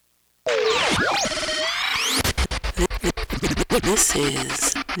This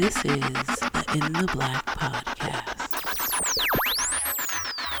is the In the Black podcast.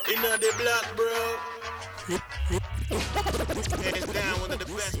 In the black, bro. Hands down, one of the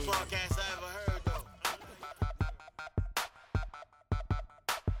best podcasts I ever heard, though.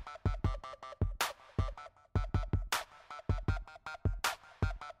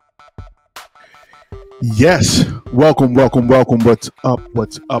 Yes, welcome. What's up?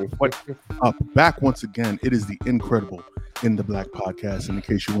 Back once again. It is the incredible In the Black podcast. And in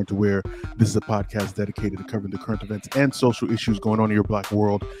case you weren't aware, this is a podcast dedicated to covering the current events and social issues going on in your Black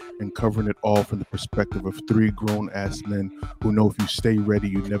world and covering it all from the perspective of three grown-ass men who know if you stay ready,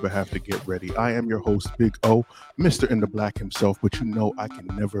 you never have to get ready. I am your host, Big O, Mr. In the Black himself, but you know I can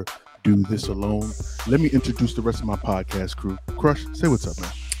never do this alone. Let me introduce the rest of my podcast crew. Crush, say what's up,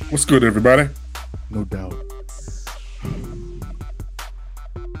 man. What's good, everybody? No doubt.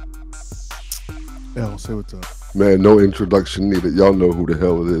 L, say what's up. Man, no introduction needed. Y'all know who the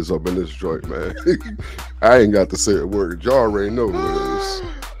hell it is up in this joint, man. I ain't got to say a word. Y'all already know who it is.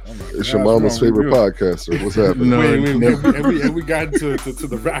 It's your mama's favorite podcaster. What's happening? Wait, we got to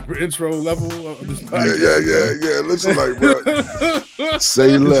the rapper intro level of this podcast. Yeah. Listen, like, bro,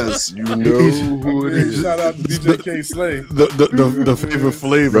 say less. You know who it is. Shout out to DJ K Slay. The favorite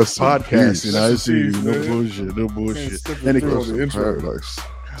flavor Rest in podcast. peace. You know, I see you. Peace, No man. bullshit. And it goes the intro. Paradise.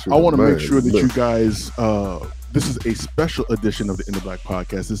 I want to make sure that you guys, this is a special edition of the In the Black podcast.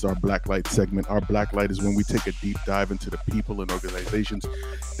 This is our Black Light segment. Our Black Light is when we take a deep dive into the people and organizations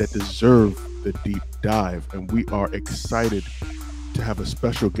that deserve the deep dive. And we are excited to have a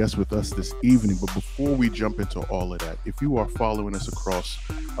special guest with us this evening. But before we jump into all of that, if you are following us across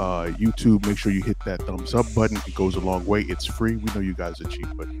YouTube, make sure you hit that thumbs up button. It goes a long way. It's free. We know you guys are cheap,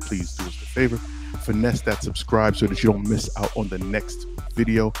 but please do us a favor. Finesse that subscribe so that you don't miss out on the next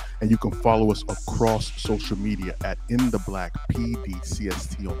video, and you can follow us across social media at In the Black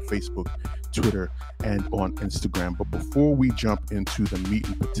PDCST on Facebook, Twitter, and on Instagram. But before we jump into the meat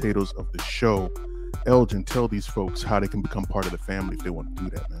and potatoes of the show, Elgin, tell these folks how they can become part of the family if they want to do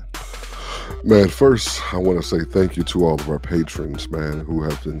that, man. Man, first, I want to say thank you to all of our patrons, man, who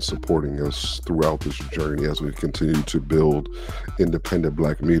have been supporting us throughout this journey as we continue to build independent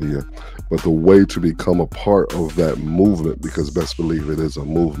Black media. But the way to become a part of that movement, because best believe it is a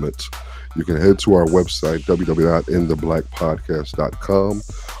movement, you can head to our website, www.intheblackpodcast.com.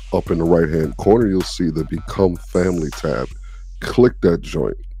 Up in the right-hand corner, you'll see the Become Family tab. Click that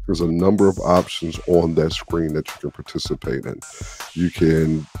joint. There's a number of options on that screen that you can participate in. You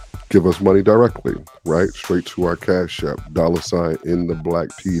can give us money directly, right? Straight to our Cash App, $ In the Black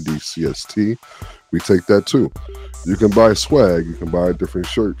PDCST. We take that too. You can buy swag. You can buy different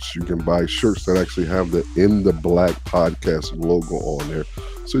shirts. You can buy shirts that actually have the In the Black podcast logo on there.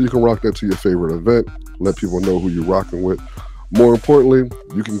 So you can rock that to your favorite event. Let people know who you're rocking with. More importantly,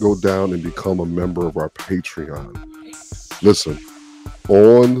 you can go down and become a member of our Patreon. Listen,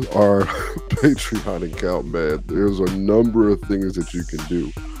 on our Patreon account, man, there's a number of things that you can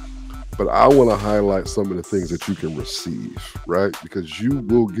do. But I want to highlight some of the things that you can receive, right? Because you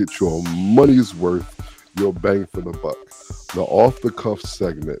will get your money's worth, your bang for the buck. The off-the-cuff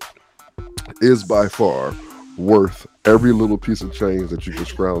segment is by far worth every little piece of change that you can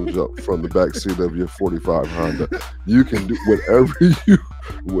scrounge up from the backseat of your 45 Honda. You can do whatever you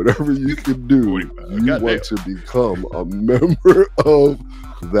can do. You want to become a member of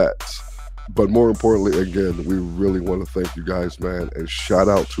that. But more importantly, again, we really want to thank you guys, man, and shout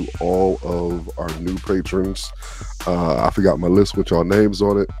out to all of our new patrons. I forgot my list with y'all names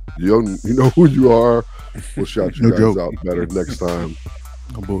on it. You know who you are. We'll shout you guys out better next time.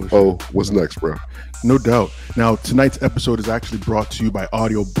 Oh, what's next, bro? No doubt. Now, tonight's episode is actually brought to you by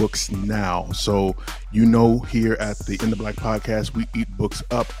Audiobooks Now. So, you know, here at the In the Black podcast, we eat books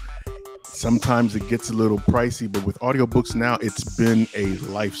up. Sometimes it gets a little pricey, but with Audiobooks Now, it's been a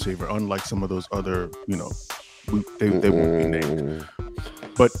lifesaver, unlike some of those other, they won't be named.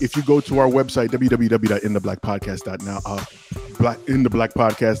 But if you go to our website,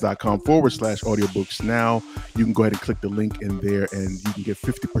 intheblackpodcast.com/audiobooks now, you can go ahead and click the link in there and you can get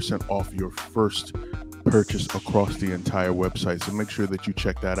 50% off your first purchase across the entire website. So make sure that you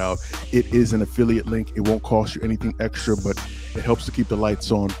check that out. It is an affiliate link. It won't cost you anything extra, but it helps to keep the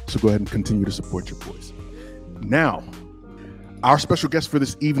lights on. So go ahead and continue to support your boys. Now, our special guest for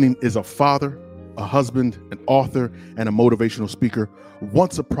this evening is a father, a husband, an author, and a motivational speaker.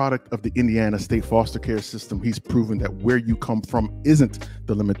 Once a product of the Indiana State foster care system, he's proven that where you come from isn't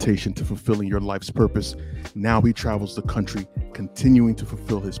the limitation to fulfilling your life's purpose. Now he travels the country, continuing to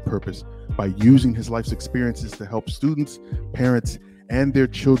fulfill his purpose by using his life's experiences to help students, parents, and their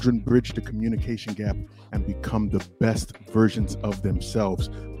children bridge the communication gap and become the best versions of themselves.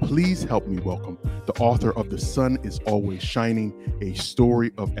 Please help me welcome the author of The Sun is Always Shining, a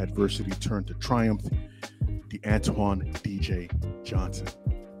story of adversity turned to triumph, DeAntoine DJ Johnson.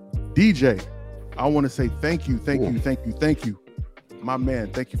 DJ, I want to say thank you. My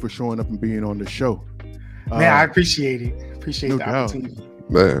man, thank you for showing up and being on the show. Man, I appreciate it. Appreciate no the doubt. opportunity.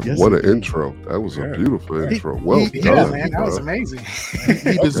 Man, Yes, what an indeed. intro. That was a beautiful intro. Well Yeah, done. man, that was amazing.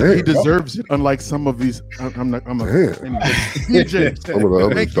 He deserves it, unlike some of these. Damn. DJ, Some of the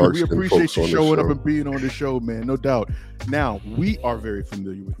other thank you. We dark-skinned appreciate folks you on the showing up show. and being on the show, man. No doubt. Now, we are very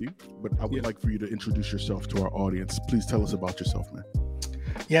familiar with you, but I would like for you to introduce yourself to our audience. Please tell us about yourself, man.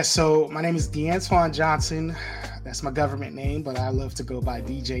 Yeah, so my name is DeAntoine Johnson. That's my government name, but I love to go by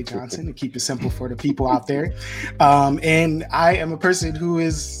DJ Johnson to keep it simple for the people out there. And I am a person who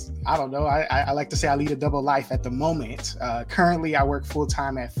is, I don't know, I like to say I lead a double life at the moment. Currently, I work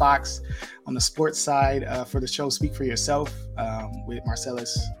full-time at Fox on the sports side for the show Speak for Yourself with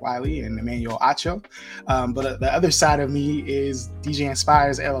Marcellus Wiley and Emmanuel Acho. But the other side of me is DJ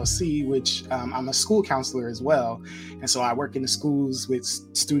Inspires LLC, which I'm a school counselor as well. And so I work in the schools with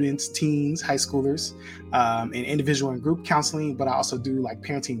students, teens, high schoolers, in individual and group counseling, but I also do like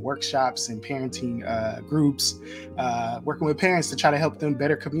parenting workshops and parenting groups, working with parents to try to help them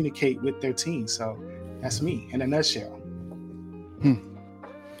better communicate with their teens. So that's me in a nutshell.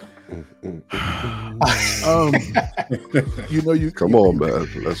 You Come on, man.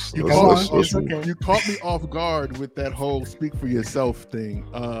 Let's You caught me off guard with that whole speak for yourself thing.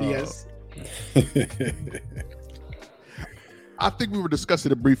 Yes. I think we were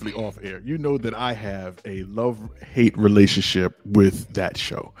discussing it briefly off air. You know that I have a love-hate relationship with that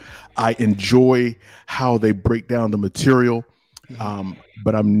show. I enjoy how they break down the material,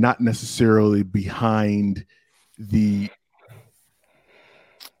 but I'm not necessarily behind the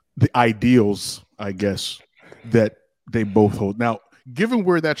ideals, I guess, that they both hold. Now, given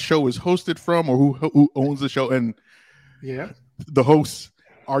where that show is hosted from, or who owns the show, and the hosts,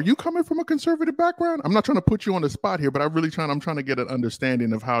 are you coming from a conservative background? I'm not trying to put you on the spot here, but I'm trying to get an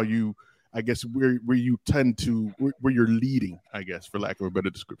understanding of how you, I guess, where you tend to, where you're leading, I guess, for lack of a better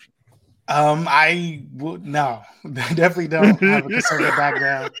description. I would no, definitely don't have a conservative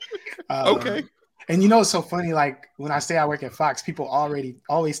background. Okay. And you know, it's so funny. Like when I say I work at Fox, people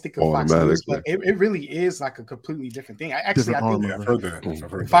always think of Fox News, but it really is like a completely different thing. I think I've heard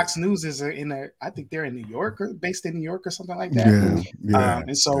that. Fox News is I think they're in New York or based in New York or something like that.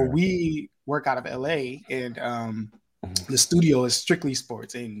 And so we work out of LA, and the studio is strictly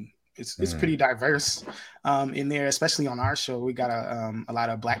sports, and it's pretty diverse in there, especially on our show. We got a lot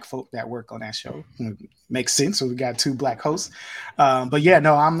of Black folk that work on that show. Makes sense. So we got 2 Black hosts. But yeah,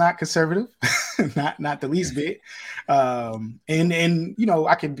 no, I'm not conservative, not the least bit. And you know,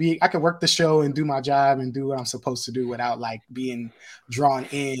 I could work the show and do my job and do what I'm supposed to do without like being drawn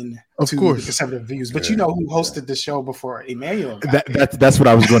in to the conservative views. But you know who hosted the show before Emmanuel? That's what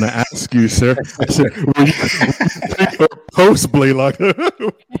I was going to ask you, sir. I said, host Blaylock.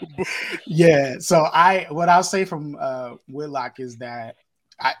 Yeah. So what I'll say from Whitlock is that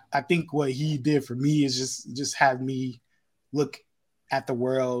I think what he did for me is just have me look at the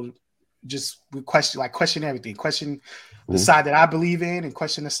world just with question everything, question the side that I believe in, and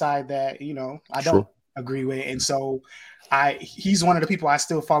question the side that, you know, I don't agree with. And so he's one of the people I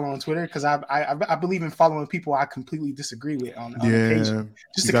still follow on Twitter, because I believe in following people I completely disagree with on occasion.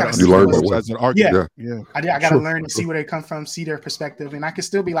 Just to kind of I got to learn and see where they come from, see their perspective, and I can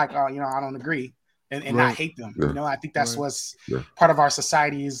still be like, oh, you know, I don't agree. And not hate them. You know, I think that's what's part of our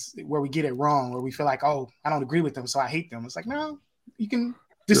society is where we get it wrong, where we feel like, oh, I don't agree with them, so I hate them. It's like, no, you can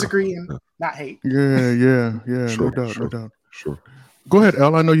disagree and not hate. Yeah. No doubt. Sure. Go ahead,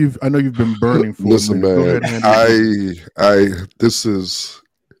 El. I know you've been burning for Listen, man. This is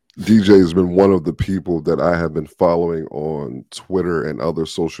DJ has been one of the people that I have been following on Twitter and other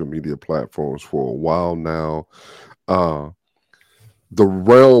social media platforms for a while now. The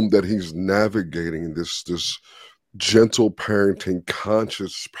realm that he's navigating, this gentle parenting,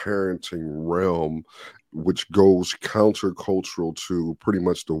 conscious parenting realm, which goes countercultural to pretty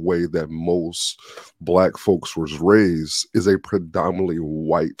much the way that most Black folks was raised, is a predominantly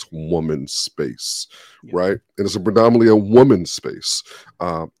white woman space, right? And it's a predominantly a woman's space.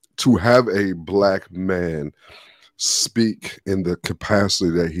 To have a Black man speak in the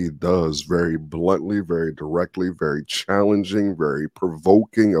capacity that he does, very bluntly, very directly, very challenging, very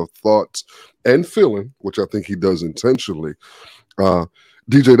provoking of thoughts and feeling, which I think he does intentionally.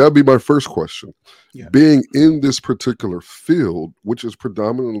 DJ, that'd be my first question. Being in this particular field, which is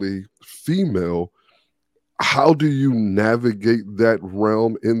predominantly female, how do you navigate that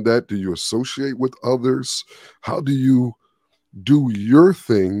realm? In that, do you associate with others? How do you do your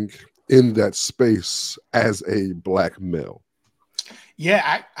thing in that space as a Black male?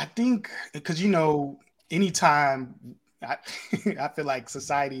 Yeah, I think because anytime I feel like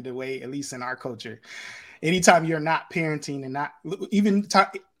society, the way, at least in our culture, anytime you're not parenting and not even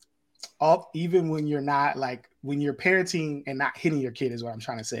when you're not like when you're parenting and not hitting your kid is what I'm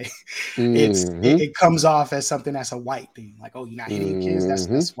trying to say. It comes off as something that's a white thing, like, oh, you're not hitting your kids,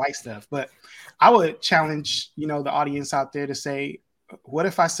 that's white stuff. But I would challenge the audience out there to say, what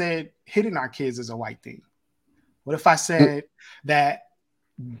if I said hitting our kids is a white thing? What if I said that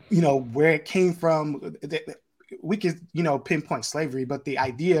where it came from, we could pinpoint slavery, but the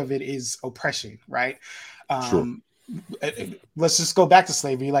idea of it is oppression, right? Sure. Let's just go back to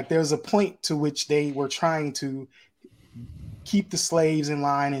slavery. Like, there was a point to which they were trying to keep the slaves in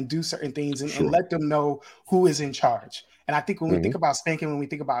line and do certain things and let them know who is in charge. And I think when we think about spanking, when we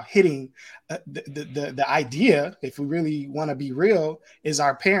think about hitting, the idea, if we really want to be real, is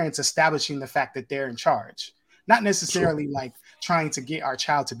our parents establishing the fact that they're in charge. Not necessarily like trying to get our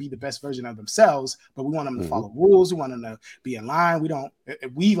child to be the best version of themselves, but we want them to follow rules. We want them to be in line.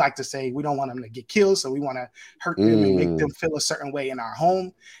 We like to say we don't want them to get killed, so we want to hurt them and make them feel a certain way in our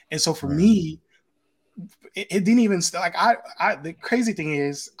home. And so for me, it didn't even like the crazy thing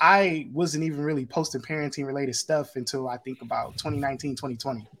is I wasn't even really posting parenting related stuff until I think about 2019,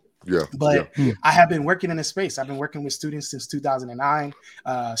 2020. But I have been working in this space. I've been working with students since 2009.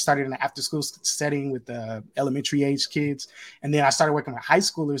 Started in an after school setting with elementary age kids. And then I started working with high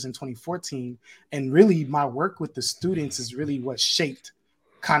schoolers in 2014. And really my work with the students is really what shaped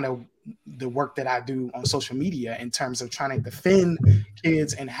kind of the work that I do on social media in terms of trying to defend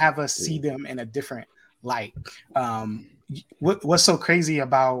kids and have us see them in a different light. What's so crazy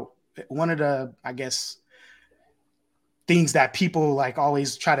about one of the, I guess, things that people like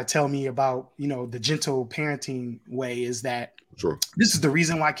always try to tell me about, the gentle parenting way is that this is the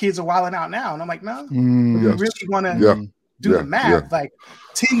reason why kids are wilding out now. And I'm like, no, you really want to do the math. Like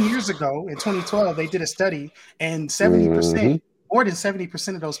 10 years ago in 2012, they did a study and 70%, more than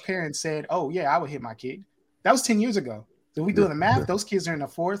 70% of those parents said, oh yeah, I would hit my kid. That was 10 years ago. So we do the math. Those kids are in the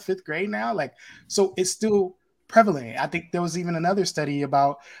 4th, 5th grade now. Like, so it's still prevalent. I think there was even another study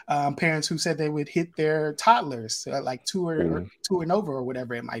about parents who said they would hit their toddlers like two and over or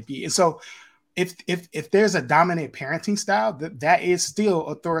whatever it might be. And so if there's a dominant parenting style, that is still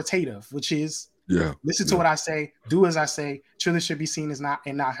authoritative, which is listen to what I say, do as I say. Children should be seen as not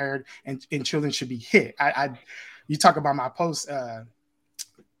heard, and children should be hit. You talk about my post,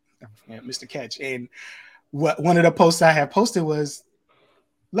 Mr. Catch, and one of the posts I had posted was,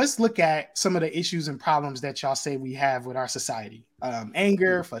 let's look at some of the issues and problems that y'all say we have with our society.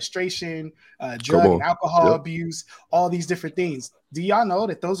 Anger, frustration, drug and alcohol abuse, all these different things. Do y'all know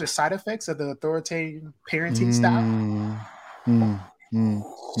that those are side effects of the authoritarian parenting style?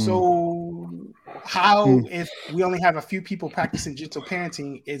 So how, if we only have a few people practicing gentle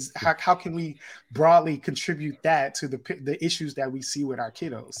parenting, how can we broadly contribute that to the issues that we see with our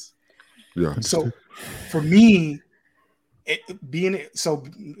kiddos? So for me,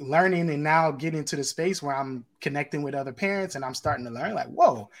 learning and now getting to the space where I'm connecting with other parents and I'm starting to learn, like,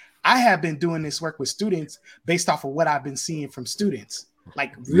 whoa, I have been doing this work with students based off of what I've been seeing from students,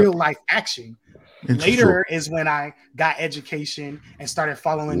 like real life action. Later is when I got education and started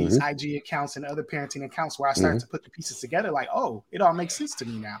following these IG accounts and other parenting accounts where I started to put the pieces together, like, oh, it all makes sense to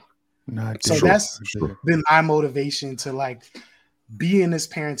me now. That's been my motivation to like be in this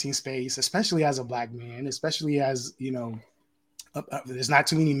parenting space, especially as a Black man, especially as, there's not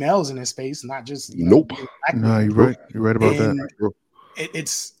too many males in this space, not just No, you're right. You're right about that.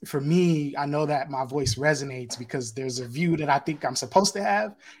 It's for me, I know that my voice resonates because there's a view that I think I'm supposed to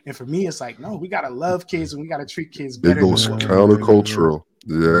have, and for me, it's like, no, we gotta love kids and we gotta treat kids better. It goes countercultural.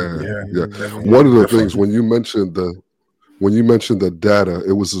 Yeah. One of the things when you mentioned the data,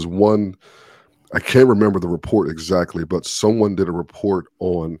 it was this one. I can't remember the report exactly, but someone did a report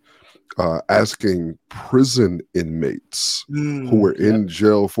on asking prison inmates who were in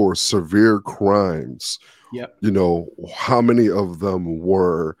jail for severe crimes, how many of them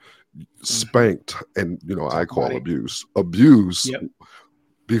were spanked and, I call abuse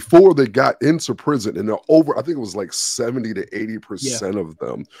before they got into prison. And I think it was like 70 to 80% of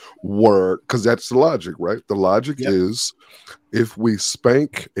them were, because that's the logic, right? The logic is if we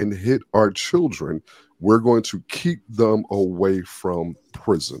spank and hit our children, we're going to keep them away from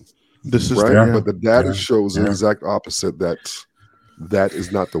prison. This is right, but the data shows the exact opposite. That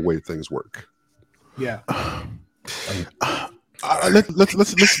is not the way things work.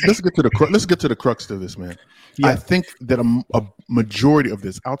 let's get to the crux of this, man. Yeah. I think that a majority of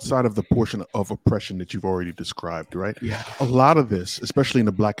this, outside of the portion of oppression that you've already described, right? Yeah. A lot of this, especially in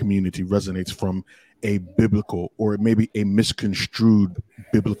the Black community, resonates from a biblical or maybe a misconstrued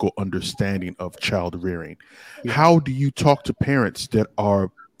biblical understanding of child rearing. Yeah. How do you talk to parents that are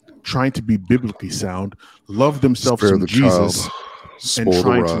trying to be biblically sound, love themselves Spare some the Jesus, child, and spoil the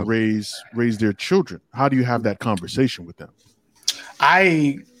trying to rod. raise their children? How do you have that conversation with them?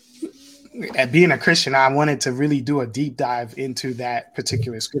 At being a Christian, I wanted to really do a deep dive into that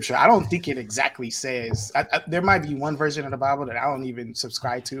particular scripture. I don't think it exactly says. There might be one version of the Bible that I don't even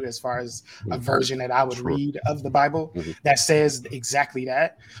subscribe to, as far as a version that I would read of the Bible that says exactly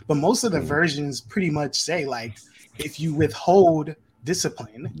that. But most of the versions pretty much say, like, if you withhold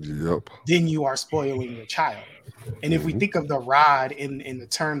discipline, then you are spoiling your child. And if we think of the rod in the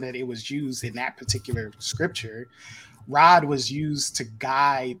term that it was used in that particular scripture, rod was used to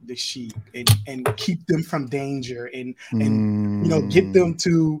guide the sheep and keep them from danger and get them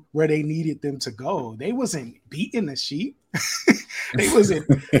to where they needed them to go. They wasn't beating the sheep. They wasn't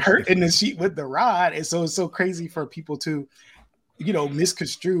hurting the sheep with the rod. And so it's so crazy for people to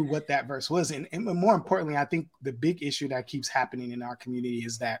misconstrue what that verse was. And more importantly, I think the big issue that keeps happening in our community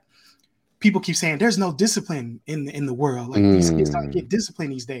is that people keep saying there's no discipline in the world. Like these kids don't get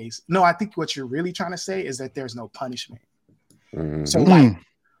discipline these days. No, I think what you're really trying to say is that there's no punishment. So like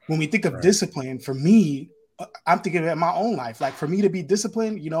when we think of discipline, for me, I'm thinking of my own life. Like for me to be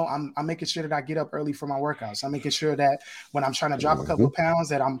disciplined, I'm making sure that I get up early for my workouts. I'm making sure that when I'm trying to drop a couple of pounds,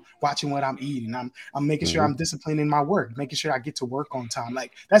 that I'm watching what I'm eating. I'm making sure I'm disciplined in my work, making sure I get to work on time.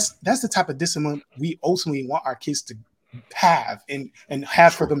 Like that's the type of discipline we ultimately want our kids to have and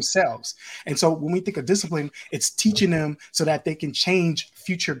have for themselves. And so when we think of discipline, it's teaching them so that they can change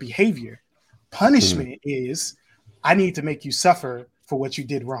future behavior. Punishment is, I need to make you suffer for what you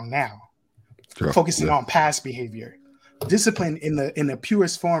did wrong now. Focusing on past behavior. Discipline in the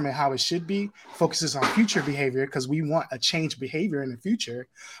purest form and how it should be focuses on future behavior because we want a changed behavior in the future.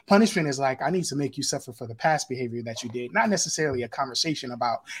 Punishment is like, I need to make you suffer for the past behavior that you did, not necessarily a conversation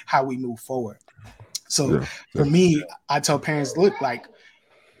about how we move forward. So for me, I tell parents, look, like,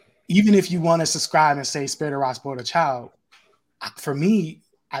 even if you want to subscribe and say, spare the rod, spoil the child, for me,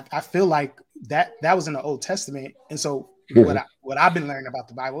 I feel like that was in the Old Testament. And so what I've been learning about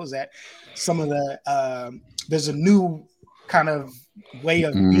the Bible is that some of the, there's a new kind of way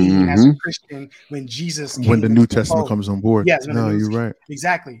of being as a Christian when Jesus came, when the New Testament comes on board. Yes, you're right.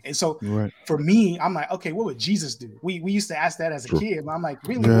 Exactly. And so for me, I'm like, okay, what would Jesus do? We used to ask that as a kid, but I'm like,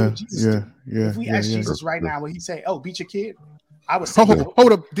 really, what would Jesus do? If we ask Jesus right now, would he say, oh, beat your kid? I would say,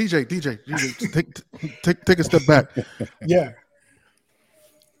 hold up, DJ, take a step back.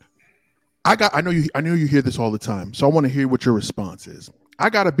 I know you hear this all the time, so I want to hear what your response is. I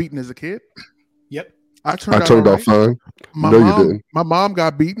got a beating as a kid. Yep. I turned out fine. You didn't. My mom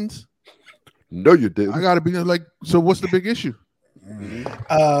got beatings. No, you didn't. I got a beating. Like, so what's the big issue?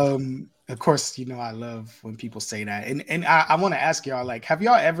 Of course, I love when people say that. And I want to ask y'all, like, have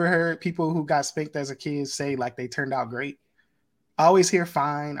y'all ever heard people who got spanked as a kid say like they turned out great? I always hear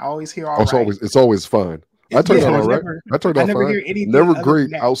fine. I always hear all right. It's always fine. I turned out all right. I turned out never fine. Hear anything never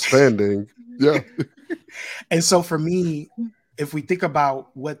great, outstanding. Yeah. And so for me, if we think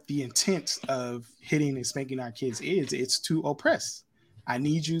about what the intent of hitting and spanking our kids is, it's to oppress. I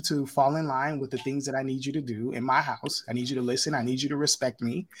need you to fall in line with the things that I need you to do in my house. I need you to listen. I need you to respect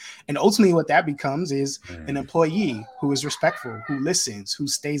me. And ultimately what that becomes is an employee who is respectful, who listens, who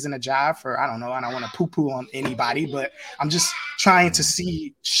stays in a job for, I don't know, I don't want to poo-poo on anybody, but I'm just trying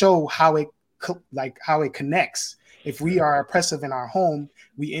to show how it connects. If we are oppressive in our home,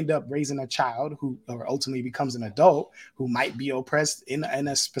 we end up raising a child who or ultimately becomes an adult who might be oppressed in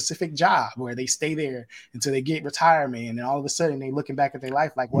a specific job where they stay there until they get retirement. And all of a sudden they looking back at their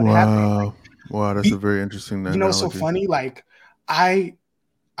life like, what happened? Wow, that's a very interesting analogy. It's so funny. Like I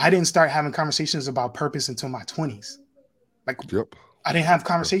didn't start having conversations about purpose until my 20s. I didn't have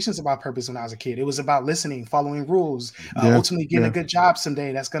conversations about purpose when I was a kid. It was about listening, following rules, ultimately getting a good job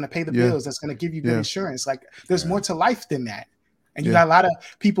someday that's going to pay the bills, that's going to give you good insurance. Like there's more to life than that. And you got a lot of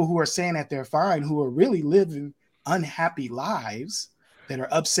people who are saying that they're fine, who are really living unhappy lives that are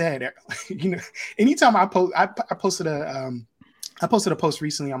upset. Anytime I posted a post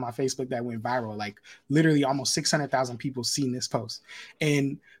recently on my Facebook that went viral, like literally almost 600,000 people seen this post.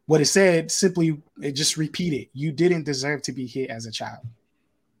 And what it said simply, it just repeated, you didn't deserve to be hit as a child.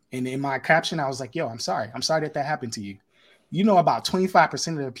 And in my caption, I was like, yo, I'm sorry. I'm sorry that happened to you. About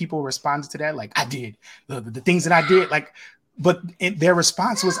 25% of the people responded to that. Like I did the things that I did, like, but their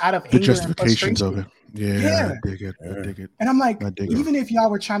response was out of the anger justifications and of it. Yeah, I dig it. I Yeah. dig it. And I'm like, I dig it. even if y'all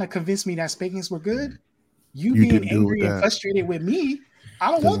were trying to convince me that spankings were good, you You being didn't do it with angry and that. frustrated with me,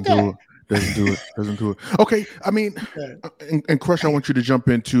 I don't Doesn't want do that. it. Doesn't do it. Doesn't do it. Okay. I mean, Yeah. and Crush, I want you to jump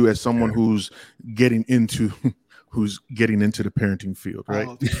into as someone who's getting into the parenting field, right?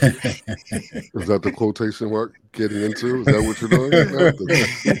 Oh, Is that the quotation mark? Getting into? Is that what you're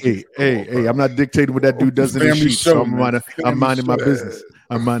doing? Hey, I'm not dictating what that dude does in his Family sheet. show, So man. I'm Family minding my show. business.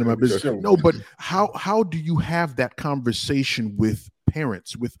 I'm minding my Family business. show. No, but how do you have that conversation with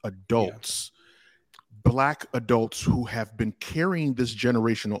parents, with adults, Black adults who have been carrying this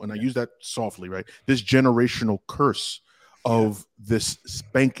generational, and I use that softly, right? This generational curse of this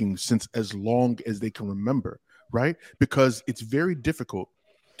spanking since as long as they can remember, right? Because it's very difficult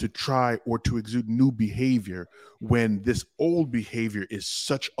to try or to exude new behavior when this old behavior is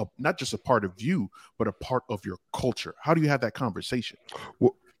such a not just a part of you, but a part of your culture. How do you have that conversation?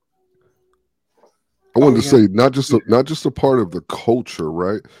 Well, I wanted to yeah. say not just a part of the culture,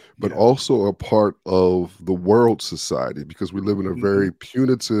 right? But Yeah. also a part of the world society, because we live in a very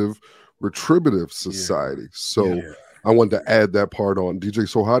punitive, retributive society. So Yeah. I wanted to add that part on. DJ,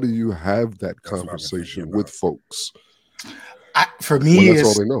 so how do you have that That's what I've been conversation thinking with about. folks For when me, that's all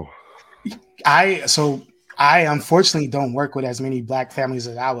it's they know? I unfortunately don't work with as many Black families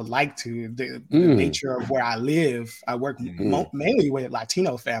as I would like to. The nature of where I live, I work mainly with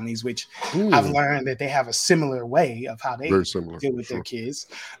Latino families, which I've learned that they have a similar way of how they Very similar. deal with Sure. their kids.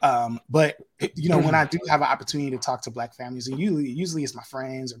 But you know, when I do have an opportunity to talk to Black families, and usually it's my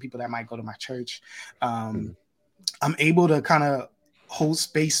friends or people that might go to my church, I'm able to kind of hold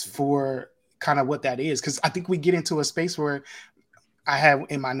space for kind of what that is, because I think we get into a space where I have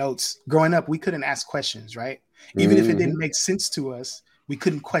in my notes growing up, we couldn't ask questions, right? Even if it didn't make sense to us, we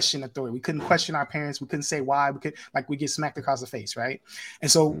couldn't question authority. We couldn't question our parents. We couldn't say why. We get smacked across the face, right? And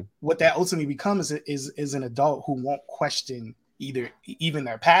so what that ultimately becomes is an adult who won't question even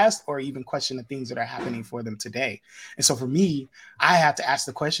their past or even question the things that are happening for them today. And so for me, I have to ask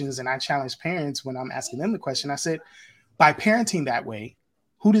the questions, and I challenge parents when I'm asking them the question. I said, by parenting that way,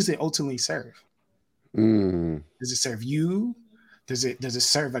 who does it ultimately serve? Does it serve you? Does it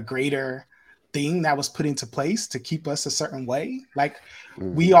serve a greater thing that was put into place to keep us a certain way? Like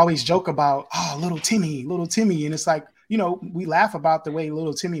we always joke about, oh, little Timmy, and it's like, you know, we laugh about the way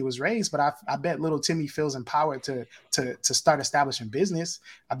little Timmy was raised, but I bet little Timmy feels empowered to start establishing business.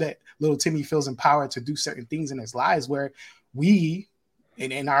 I bet little Timmy feels empowered to do certain things in his lives where we,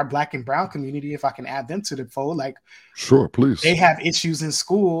 in our Black and brown community, if I can add them to the fold, like Sure, please. they have issues in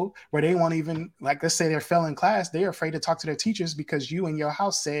school where they won't even, like, let's say they're failing class, they're afraid to talk to their teachers because you in your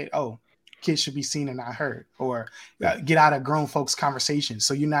house said, oh, kids should be seen and not heard, or get out of grown folks' conversations.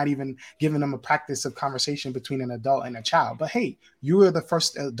 So you're not even giving them a practice of conversation between an adult and a child. But hey, you are the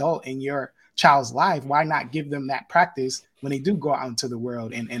first adult in your child's life. Why not give them that practice when they do go out into the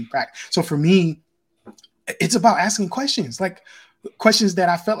world and practice? So for me, it's about asking questions, like questions that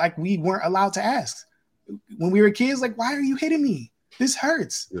I felt like we weren't allowed to ask when we were kids. Like, why are you hitting me? This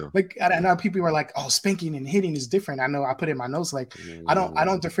hurts. Yeah. Like, I know people were like, oh, spanking and hitting is different. I know I put in my notes, like, I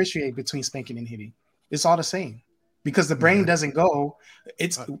don't differentiate between spanking and hitting. It's all the same because the brain doesn't go.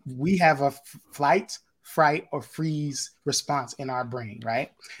 We have a flight, fright, or freeze response in our brain,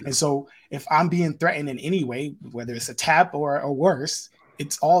 right? And so if I'm being threatened in any way, whether it's a tap or worse,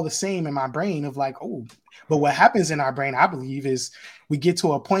 it's all the same in my brain of like, oh. But what happens in our brain, I believe, is we get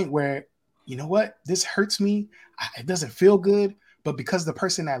to a point where, you know what, this hurts me. It doesn't feel good. But because the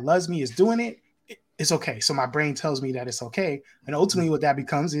person that loves me is doing it, it's okay. So my brain tells me that it's okay. And ultimately what that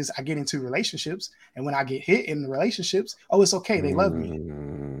becomes is I get into relationships. And when I get hit in the relationships, oh, it's okay. They love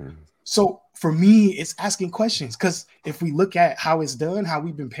me. So for me, it's asking questions, because if we look at how it's done, how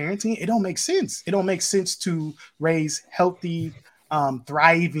we've been parenting, it don't make sense. It don't make sense to raise healthy,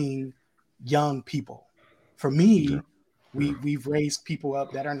 thriving young people. For me, we've raised people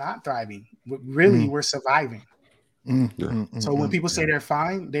up that are not thriving. Really, we're surviving. So when people say they're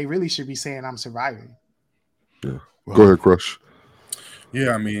fine, they really should be saying I'm surviving. Yeah. Go ahead, Crush.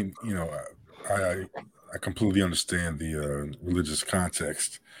 Yeah, I mean, you know, I completely understand the religious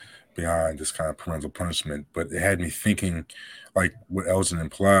context behind this kind of parental punishment, but it had me thinking, like what Elgin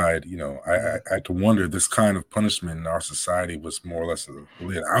implied. You know, I had to wonder if this kind of punishment in our society was more or less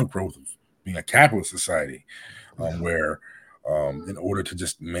really an outgrowth of being a capitalist society, where in order to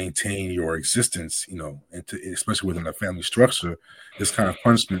just maintain your existence, you know, and especially within a family structure, this kind of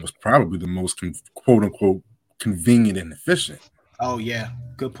punishment was probably the most quote unquote convenient and efficient. Oh yeah,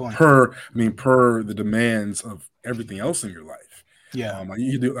 good point. Per the demands of everything else in your life. Yeah,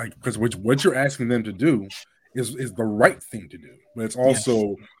 you do, like, because what you're asking them to do is the right thing to do, but it's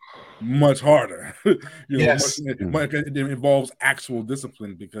also much harder. Yes. It involves actual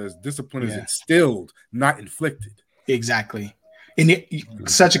discipline because discipline is instilled, not inflicted. Exactly. And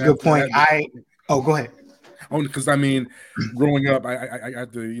such a good point. Go ahead. Oh, because I mean, growing up, I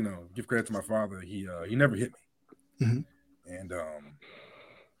had to give credit to my father. He never hit me, and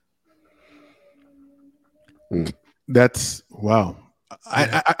that's wow.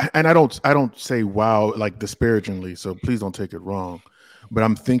 I don't say wow like disparagingly, so please don't take it wrong. But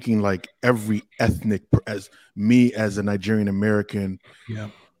I'm thinking like every ethnic, as a Nigerian American,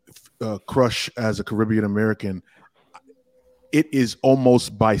 Crush as a Caribbean American, it is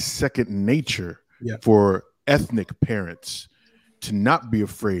almost by second nature for ethnic parents to not be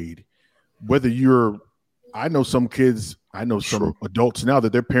afraid. Whether I know some adults now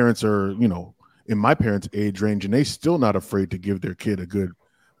that their parents are, in my parents' age range, and they still not afraid to give their kid a good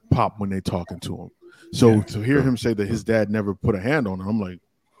pop when they talking to him. So to hear him say that his dad never put a hand on him, I'm like,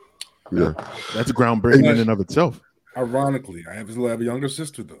 that's groundbreaking in and of itself. Ironically, I have a younger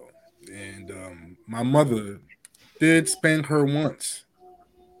sister though, and my mother did spank her once.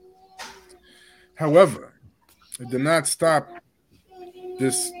 However, it did not stop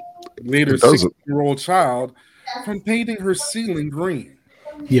this later 6-year-old child from painting her ceiling green.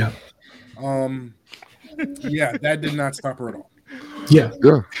 Yeah. That did not stop her at all. Yeah.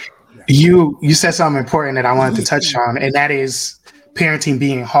 You said something important that I wanted to touch on, and that is parenting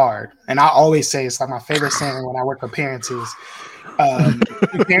being hard. And I always say, it's like my favorite saying when I work with parents is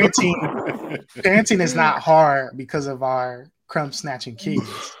parenting is not hard because of our crumb snatching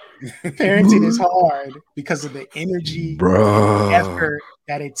kids. Parenting is hard because of the energy and effort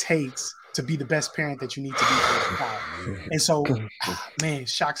that it takes to be the best parent that you need to be for your child. And so, man,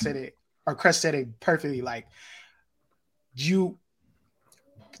 Shock said it, or Crush said it perfectly. Like,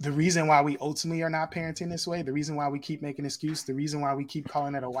 the reason why we ultimately are not parenting this way, the reason why we keep making excuses, the reason why we keep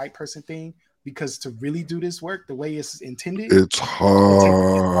calling it a white person thing, because to really do this work the way it's intended, it's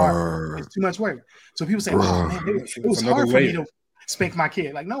hard. It's too much work. So people say, "Oh man, it was hard for me to spank my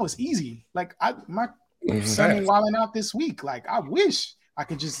kid." Like, no, it's easy. Like, my son is wilding out this week. Like, I wish I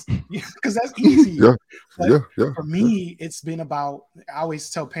could just, because that's easy. For me, it's been about. I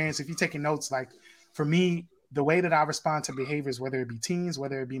always tell parents, if you're taking notes, like for me, the way that I respond to behaviors, whether it be teens,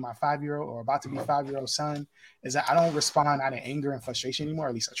 whether it be my 5-year-old or about to be 5-year-old son, is that I don't respond out of anger and frustration anymore.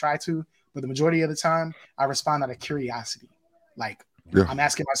 At least I try to. But the majority of the time, I respond out of curiosity. Like, I'm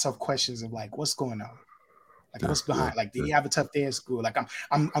asking myself questions of like, what's going on? Like, what's behind? Like, did he have a tough day at school? Like,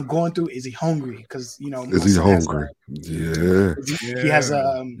 I'm going through. Is he hungry? Because is he hungry? He has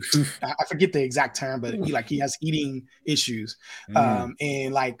I forget the exact term, but he has eating issues.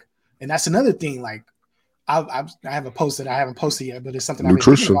 And that's another thing. Like, I have a post that I haven't posted yet, but it's something I've been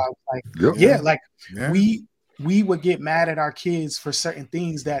thinking about. Like, we would get mad at our kids for certain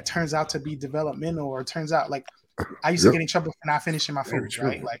things that turns out to be developmental, or turns out like I used to get in trouble for not finishing my food,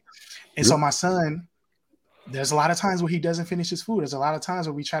 right? Like, and so my son, there's a lot of times where he doesn't finish his food. There's a lot of times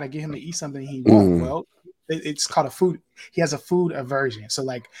where we try to get him to eat something he won't. Well, it's called a food. He has a food aversion. So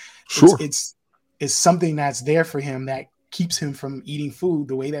like, it's something that's there for him that keeps him from eating food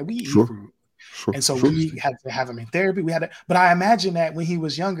the way that we eat food. And so we had to have him in therapy. But I imagine that when he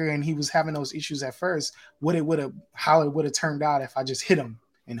was younger and he was having those issues at first, how it would have turned out if I just hit him,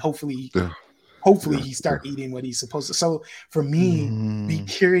 and hopefully he start eating what he's supposed to. So for me, be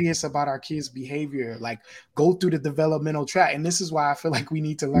curious about our kids' behavior, like go through the developmental track. And this is why I feel like we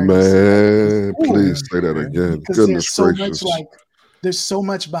need to learn. Man, please say that again. Because there's so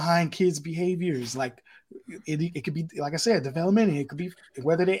much behind kids' behaviors. Like, it could be, like I said, development. It could be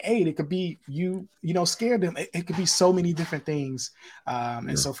whether they ate. It could be you scared them. It could be so many different things.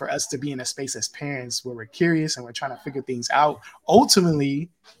 And so for us to be in a space as parents where we're curious and we're trying to figure things out, ultimately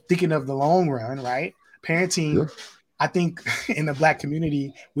thinking of the long run, right? Parenting, I think in the Black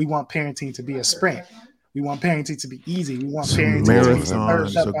community, we want parenting to be a sprint. We want parenting to be easy. We want parenting to be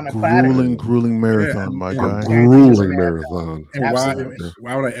served up on a platter. Grueling marathon, my guy. Grueling marathon. And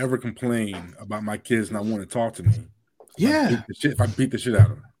why would I ever complain about my kids not wanting to talk to me? If I beat the shit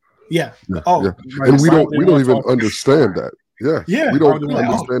out of them. And we don't even understand that. We don't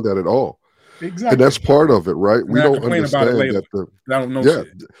understand that at all. Exactly. And that's part of it, right? We don't understand that I don't know shit.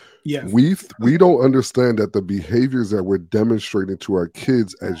 We don't understand that the behaviors that we're demonstrating to our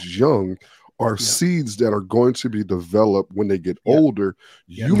kids as young are seeds that are going to be developed when they get older.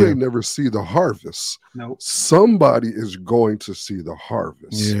 You may never see the harvest. Somebody is going to see the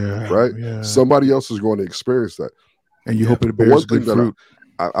harvest, right? Somebody else is going to experience that. And you hope it bears good fruit.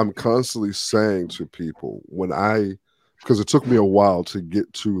 I'm constantly saying to people because it took me a while to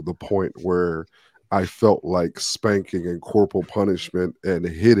get to the point where I felt like spanking and corporal punishment and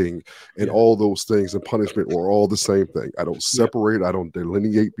hitting and all those things and punishment were all the same thing. I don't separate. I don't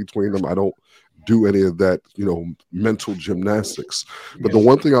delineate between them. I don't do any of that, mental gymnastics. But the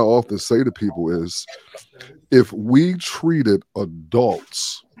one thing I often say to people is, if we treated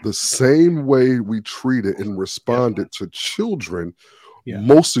adults the same way we treated and responded to children,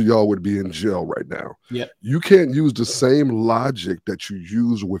 most of y'all would be in jail right now. You can't use the same logic that you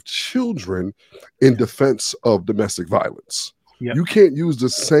use with children in defense of domestic violence. You can't use the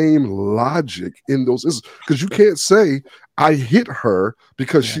same logic in those, because you can't say I hit her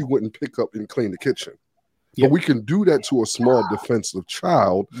because she wouldn't pick up and clean the kitchen. But we can do that to a small defensive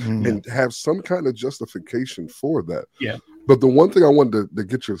child and have some kind of justification for that. But the one thing I wanted to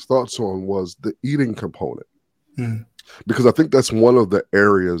get your thoughts on was the eating component. Because I think that's one of the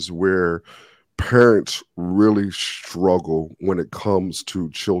areas where parents really struggle when it comes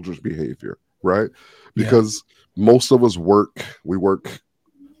to children's behavior, right? Because most of us we work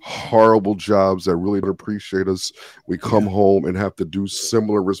horrible jobs that really don't appreciate us. We come home and have to do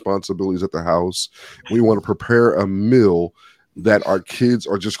similar responsibilities at the house. We want to prepare a meal that our kids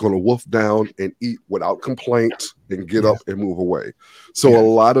are just going to wolf down and eat without complaint and get up and move away. So a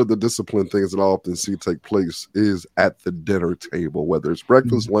lot of the discipline things that I often see take place is at the dinner table, whether it's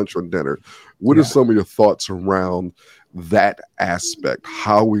breakfast, lunch, or dinner. What are some of your thoughts around that aspect,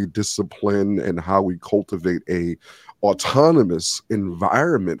 how we discipline and how we cultivate a autonomous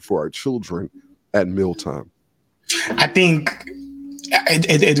environment for our children at mealtime? I think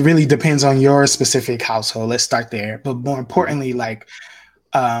it really depends on your specific household. Let's start there. But more importantly, and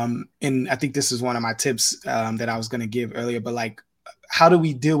I think this is one of my tips that I was going to give earlier, but how do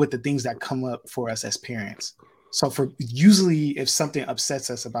we deal with the things that come up for us as parents? So usually if something upsets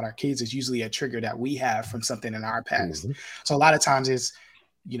us about our kids, it's usually a trigger that we have from something in our past. So a lot of times it's,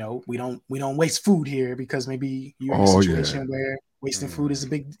 we don't waste food here because maybe you're in a situation where wasting food is a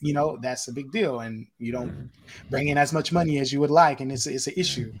big, that's a big deal, and you don't bring in as much money as you would like, and it's an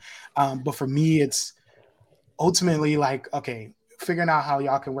issue. But for me, it's ultimately okay, figuring out how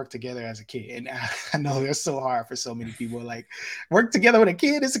y'all can work together as a kid. And I know it's so hard for so many people. Work together with a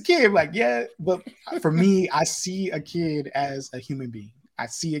kid is a kid. But for me, I see a kid as a human being. I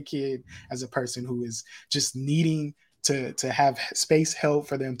see a kid as a person who is just needing to have space, help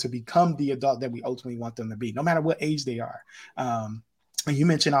for them to become the adult that we ultimately want them to be, no matter what age they are. And you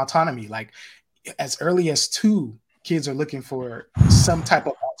mentioned autonomy. As early as 2, kids are looking for some type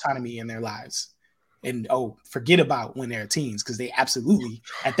of autonomy in their lives. And forget about when they're teens, because they absolutely,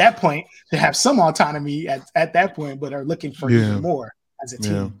 at that point, they have some autonomy at that point, but are looking for even more as a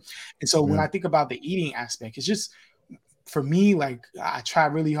teen. And so when I think about the eating aspect, it's just, for me, I try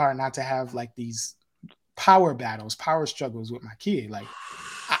really hard not to have these power battles, power struggles with my kid.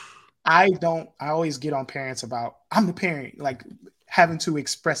 I always get on parents about, I'm the parent, having to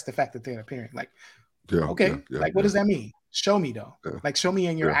express the fact that they're the parent. What does that mean? Show me though. Show me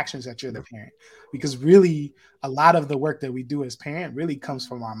in your actions that you're the parent. Because really, a lot of the work that we do as parent really comes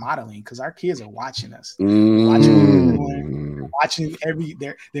from our modeling, because our kids are watching us, watching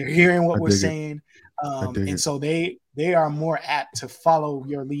they're hearing what we're saying. And so they are more apt to follow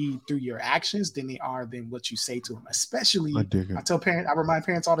your lead through your actions than what you say to them. Especially, I remind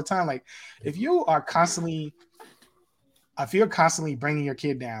parents all the time, if you're constantly bringing your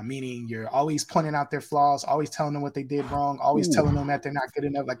kid down, meaning you're always pointing out their flaws, always telling them what they did wrong, always telling them that they're not good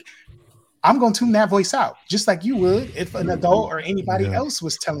enough, I'm going to tune that voice out, just like you would if an adult or anybody else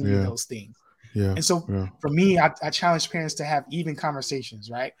was telling you those things. And so for me, I challenge parents to have even conversations,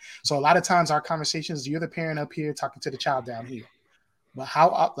 right? So a lot of times our conversations, you're the parent up here talking to the child down here. But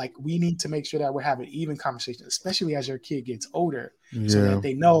we need to make sure that we're having even conversations, especially as your kid gets older, so that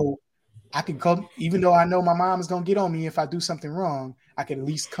they know I can come, even though I know my mom is going to get on me if I do something wrong, I can at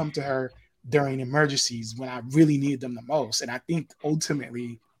least come to her during emergencies when I really need them the most. And I think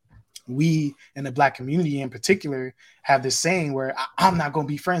ultimately we in the Black community in particular have this saying where I'm not going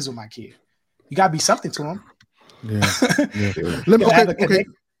to be friends with my kid. You got to be something to him. No,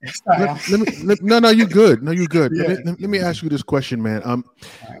 you're good. No, you're good. Let me ask you this question, man.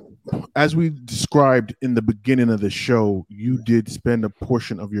 As we described in the beginning of the show, you did spend a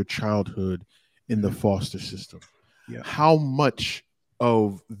portion of your childhood in the foster system. How much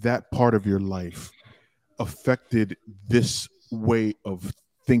of that part of your life affected this way of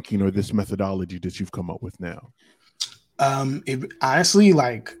thinking or this methodology that you've come up with now? It honestly,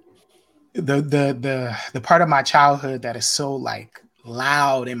 the part of my childhood that is so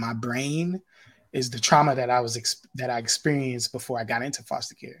loud in my brain is the trauma that I experienced before I got into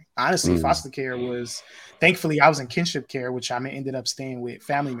foster care. Honestly, foster care was, thankfully, I was in kinship care, which I ended up staying with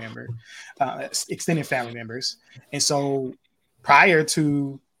family member, extended family members. And so prior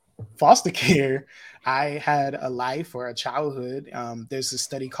to foster care, I had a life or a childhood. There's a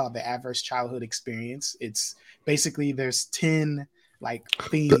study called the Adverse Childhood Experience. It's basically there's 10 like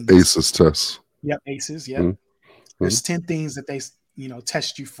themes. The ACEs test. Yep, ACEs. Yep. There's 10 things that they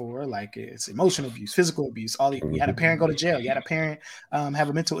test you for, like it's emotional abuse, physical abuse. You had a parent go to jail, you had a parent have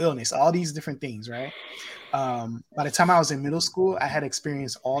a mental illness, all these different things, right? By the time I was in middle school, I had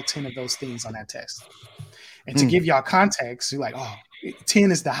experienced all 10 of those things on that test. And to give y'all context, you're like,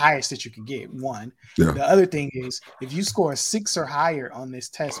 10 is the highest that you can get. One. Yeah. The other thing is, if you score a 6 or higher on this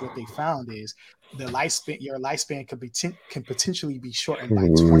test, what they found is your lifespan can potentially be shortened by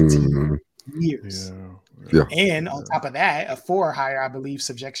 20 years. Yeah. And on top of that, a 4 or higher, I believe,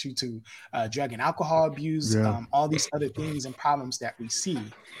 subjects you to drug and alcohol abuse, all these other things and problems that we see.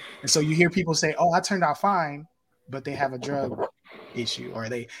 And so you hear people say, I turned out fine, but they have a drug issue, or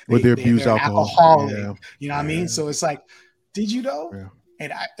they abuse alcohol. Alcoholic, you know what I mean? So it's like, did you know?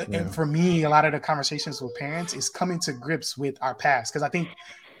 Yeah. And for me, a lot of the conversations with parents is coming to grips with our past. Because I think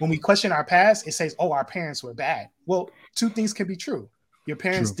when we question our past, it says, our parents were bad. Well, 2 things can be true. Your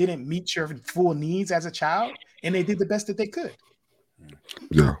parents didn't meet your full needs as a child, and they did the best that they could.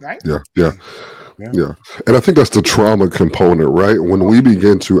 Yeah. Right? Yeah. And I think that's the trauma component, right? When we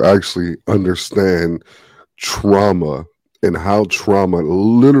begin to actually understand trauma and how trauma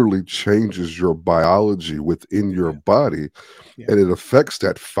literally changes your biology within your body, and it affects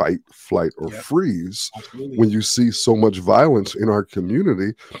that fight, flight, or freeze. Absolutely. When you see so much violence in our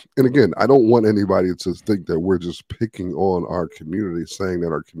community. And again, I don't want anybody to think that we're just picking on our community, saying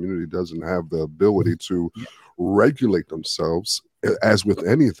that our community doesn't have the ability to regulate themselves. As with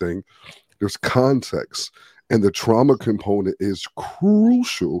anything, there's context, and the trauma component is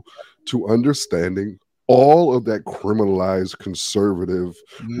crucial to understanding all of that criminalized, conservative,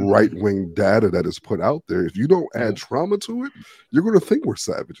 right-wing data that is put out there. If you don't add trauma to it, you're going to think we're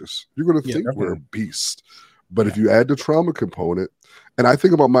savages. You're going to think we're a beast. But if you add the trauma component, and I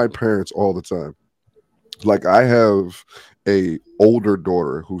think about my parents all the time. Like, I have a older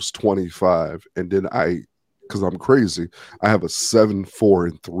daughter who's 25, and then because I'm crazy, I have a 7, 4,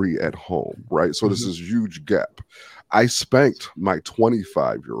 and 3 at home, right? So this is a huge gap. I spanked my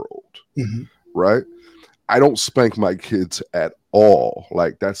 25-year-old, right? I don't spank my kids at all.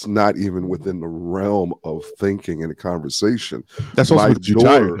 Like, that's not even within the realm of thinking and a conversation. That's also what you're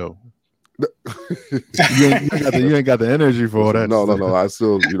tired, though. you ain't got the energy for all that. No. I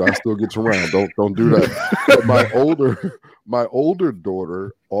still get you around. Don't do that. But my older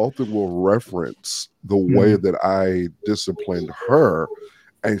daughter often will reference the way that I disciplined her,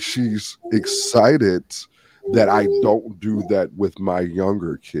 and she's excited that I don't do that with my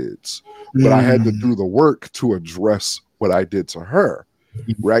younger kids. But I had to do the work to address what I did to her,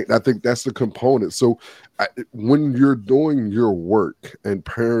 right? And I think that's the component. So when you're doing your work and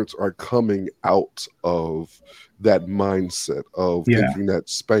parents are coming out of that mindset of thinking that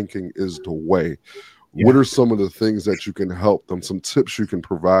spanking is the way, what are some of the things that you can help them, some tips you can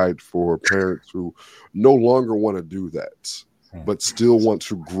provide for parents who no longer want to do that, but still want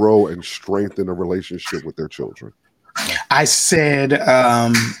to grow and strengthen a relationship with their children? I said,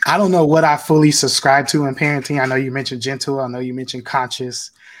 I don't know what I fully subscribe to in parenting. I know you mentioned gentle. I know you mentioned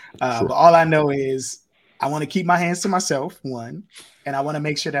conscious. But all I know is I want to keep my hands to myself, one, and I want to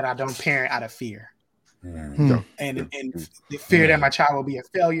make sure that I don't parent out of fear. And the fear that my child will be a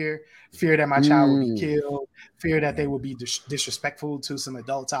failure, fear that my child will be killed, fear that they will be disrespectful to some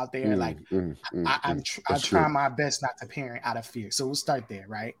adults out there. I try my best not to parent out of fear. So we'll start there,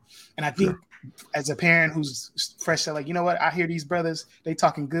 right? And I think as a parent who's fresh, like, you know what, I hear these brothers, they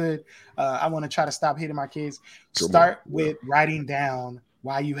talking good. I want to try to stop hitting my kids. Start with writing down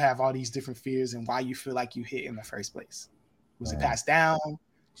why you have all these different fears and why you feel like you hit in the first place. Was it passed down?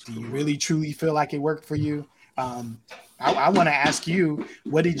 Do you really truly feel like it worked for you? I want to ask you,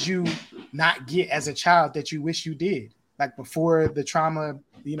 what did you not get as a child that you wish you did? Like, before the trauma,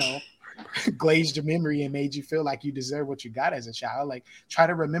 glazed your memory and made you feel like you deserve what you got as a child. Like, try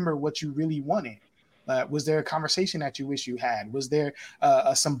to remember what you really wanted. Was there a conversation that you wish you had? Was there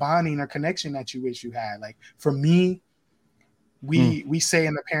some bonding or connection that you wish you had? Like, for me, we say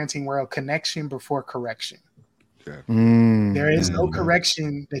in the parenting world, connection before correction. There is no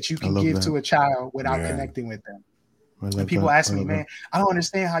correction that you can give to a child without connecting with them. And people ask me, man, I don't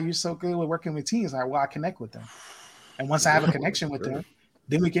understand how you're so good with working with teens. Like, well, I connect with them. And once I have a connection with them,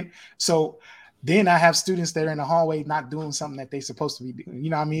 then we can. So then I have students that are in the hallway not doing something that they're supposed to be doing.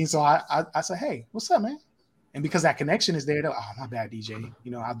 You know what I mean? So I say, hey, what's up, man? And because that connection is there, they're like, oh, my bad, DJ.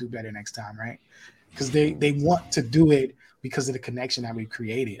 You know, I'll do better next time, right? Because they want to do it because of the connection that we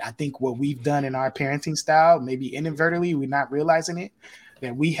created. I think what we've done in our parenting style, maybe inadvertently, we're not realizing it,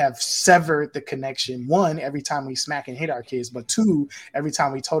 that we have severed the connection. One, every time we smack and hit our kids, but two, every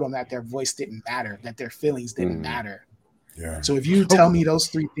time we told them that their voice didn't matter, that their feelings didn't matter. Yeah. So if you tell me those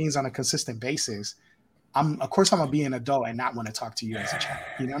three things on a consistent basis, of course I'm gonna be an adult and not want to talk to you as a child.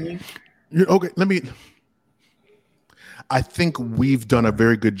 You know what I mean? Okay, I think we've done a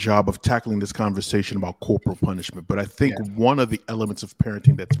very good job of tackling this conversation about corporal punishment, but I think one of the elements of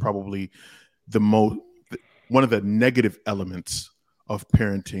parenting that's probably one of the negative elements of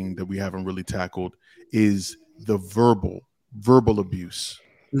parenting that we haven't really tackled is the verbal abuse.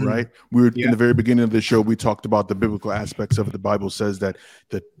 Right. We were in the very beginning of the show. We talked about the biblical aspects of it. The Bible says that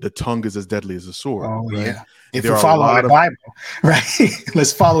the tongue is as deadly as a sword. Oh, right? Yeah. If you follow the Bible, right?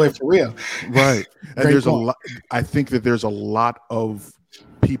 Let's follow it for real. Right. And there's a lot. I think that there's a lot of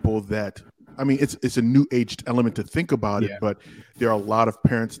people that, I mean, it's a new aged element to think about it, but there are a lot of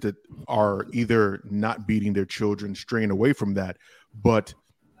parents that are either not beating their children, straying away from that, but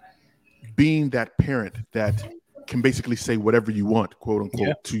being that parent that can basically say whatever you want, quote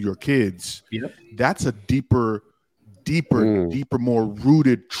unquote, to your kids. That's a deeper, more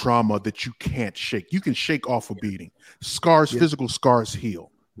rooted trauma that you can't shake. You can shake off a beating. Scars, physical scars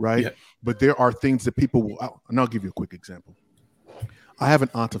heal, right? But there are things that people will, and I'll give you a quick example. I have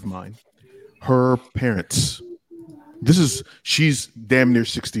an aunt of mine, her parents, she's damn near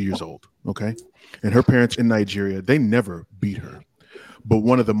 60 years old, okay? And her parents in Nigeria, they never beat her. But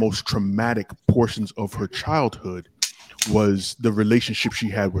one of the most traumatic portions of her childhood was the relationship she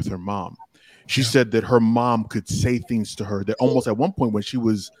had with her mom. She said that her mom could say things to her that almost at one point when she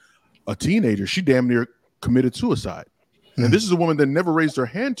was a teenager, she damn near committed suicide. And this is a woman that never raised her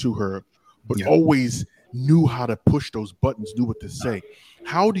hand to her, but always knew how to push those buttons, knew what to say.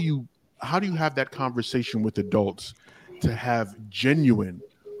 How do you have that conversation with adults to have genuine,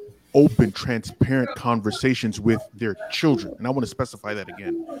 open, transparent conversations with their children? And I want to specify that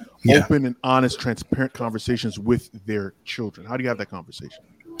again. Open and honest, transparent conversations with their children. How do you have that conversation?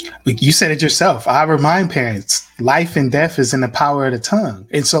 You said it yourself. I remind parents, life and death is in the power of the tongue.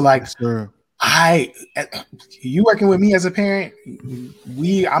 And so like, you working with me as a parent,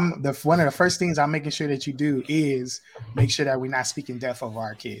 one of the first things I'm making sure that you do is make sure that we're not speaking death over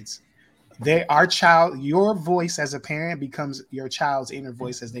our kids. Your voice as a parent becomes your child's inner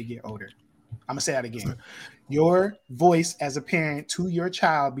voice as they get older. I'm gonna say that again. Your voice as a parent to your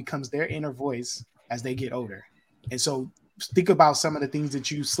child becomes their inner voice as they get older. And so think about some of the things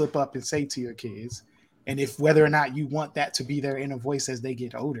that you slip up and say to your kids, and if whether or not you want that to be their inner voice as they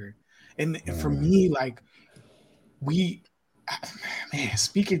get older. And for me, like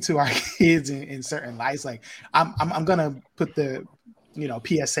speaking to our kids in certain lights, like I'm gonna put the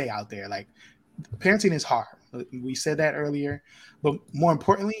PSA out there. Like, parenting is hard. We said that earlier, but more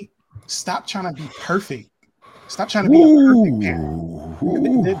importantly, stop trying to be perfect. Stop trying to be a perfect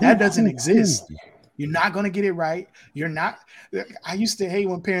parent. That doesn't exist. You're not going to get it right. You're not. I used to hate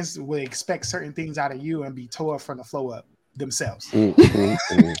when parents would expect certain things out of you and be tore from the flow up themselves. What,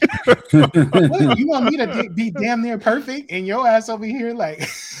 you want me to be damn near perfect and your ass over here like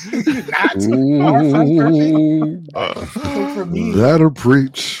not far from perfect? So for me, that'll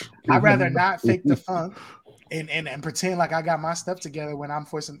preach. I'd rather not fake the funk and pretend like I got my stuff together when I'm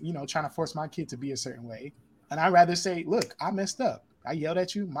trying to force my kid to be a certain way. And I'd rather say, look, I messed up. I yelled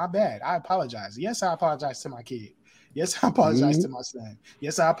at you. My bad. I apologize. Yes, I apologize to my kid. Yes, I apologize to my son.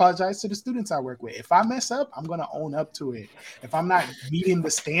 Yes, I apologize to the students I work with. If I mess up, I'm going to own up to it. If I'm not meeting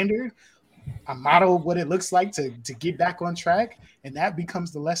the standard, I model what it looks like to get back on track. And that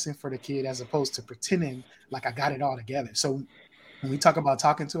becomes the lesson for the kid as opposed to pretending like I got it all together. So when we talk about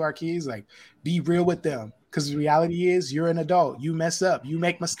talking to our kids, like, be real with them. Because the reality is you're an adult. You mess up. You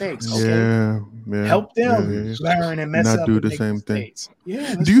make mistakes. Okay? Help them learn and mess up. Not do the same mistakes.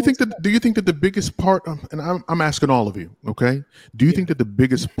 Thing. Do you think that the biggest part, and I'm asking all of you, okay? Do you think that the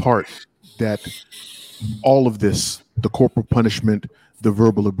biggest part that all of this, the corporal punishment, the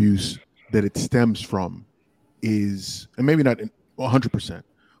verbal abuse, that it stems from is, and maybe not 100%,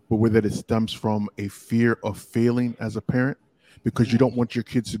 but where that it stems from a fear of failing as a parent? Because you don't want your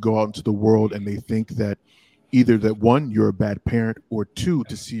kids to go out into the world and they think that either that one, you're a bad parent, or two,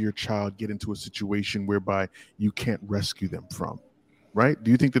 to see your child get into a situation whereby you can't rescue them from, right? Do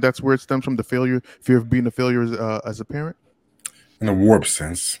you think that that's where it stems from, the fear of being a failure as a parent? In a warped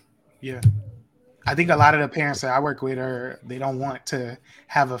sense. Yeah. I think a lot of the parents that I work with they don't want to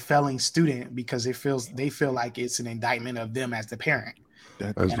have a failing student because they feel like it's an indictment of them as the parent.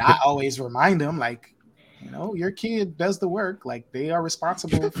 As- And I always remind them, like, your kid does the work. Like, they are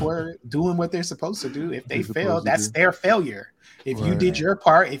responsible for doing what they're supposed to do. If they fail, that's their failure. If you did your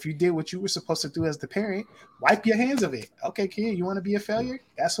part, if you did what you were supposed to do as the parent, wipe your hands of it. Okay, kid, you want to be a failure?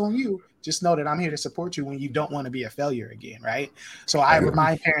 That's on you. Just know that I'm here to support you when you don't want to be a failure again, right? So I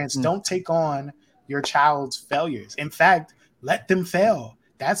remind parents, don't take on your child's failures. In fact, let them fail.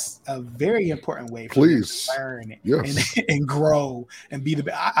 That's a very important way for them to learn and grow and be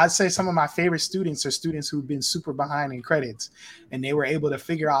I'd say some of my favorite students are students who've been super behind in credits, and they were able to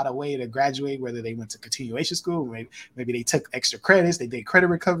figure out a way to graduate, whether they went to continuation school, maybe they took extra credits, they did credit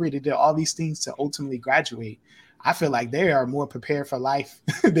recovery, they did all these things to ultimately graduate. I feel like they are more prepared for life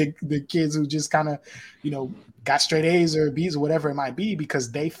than the kids who just kind of, got straight A's or B's or whatever it might be,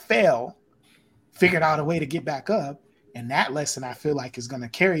 because they figured out a way to get back up. And that lesson, I feel like, is going to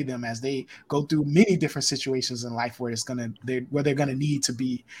carry them as they go through many different situations in life where they're going to need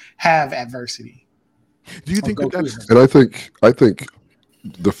to have adversity. Do you think that's? And I think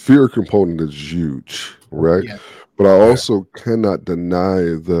the fear component is huge, right? Yeah. But I also cannot deny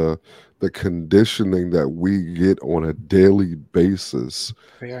the conditioning that we get on a daily basis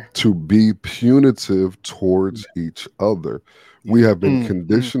to be punitive towards each other. We have been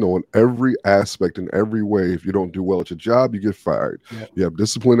conditioned on every aspect in every way. If you don't do well at your job, you get fired. You have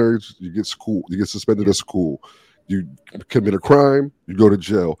disciplinaries, you get suspended at school. You commit a crime, you go to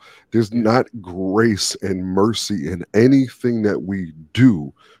jail. There's not grace and mercy in anything that we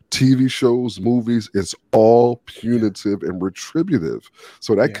do. TV shows, movies, it's all punitive and retributive.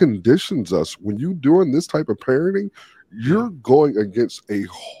 So that conditions us. When you're doing this type of parenting, you're going against a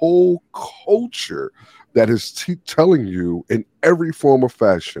whole culture that is telling you in every form of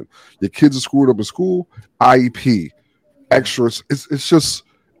fashion, your kids are screwed up in school, IEP, extras. It's just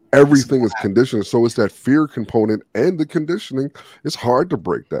everything is conditioned. So it's that fear component and the conditioning. It's hard to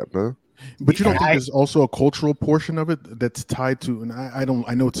break that, man. But you don't think there's also a cultural portion of it that's tied to, and I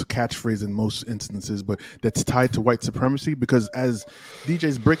know it's a catchphrase in most instances, but that's tied to white supremacy? Because as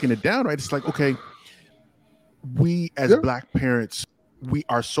DJ's breaking it down, right, it's like, okay, we as Black parents, we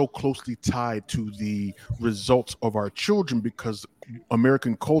are so closely tied to the results of our children because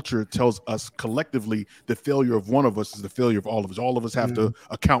American culture tells us collectively the failure of one of us is the failure of all of us. All of us have to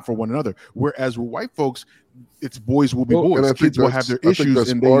account for one another. Whereas with white folks, it's boys will be boys. Kids will have their issues.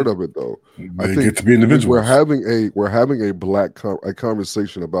 That's part of it, though. I think get to be individuals. We're having a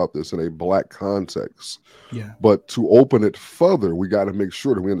conversation about this in a Black context. Yeah. But to open it further, we got to make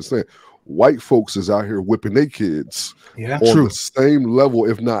sure that we understand. White folks is out here whipping their kids on the same level,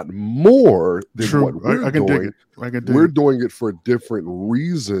 if not more, than what we're doing. We're doing it for different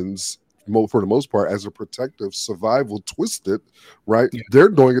reasons, for the most part, as a protective survival twisted, right? Yeah. They're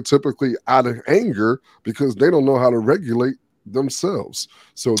doing it typically out of anger because they don't know how to regulate themselves.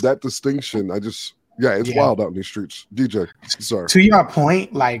 So that distinction, it's wild out in these streets. DJ, sorry. To your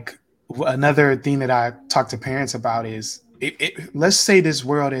point, like another thing that I talk to parents about is, let's say this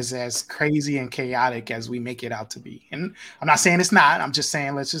world is as crazy and chaotic as we make it out to be. And I'm not saying it's not. I'm just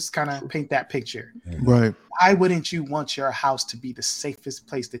saying let's just kind of paint that picture. Right. Why wouldn't you want your house to be the safest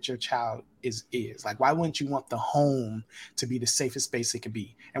place that your child is? Like, why wouldn't you want the home to be the safest space it could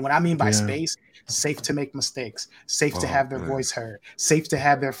be? And what I mean by space, safe to make mistakes, safe to have their voice heard, safe to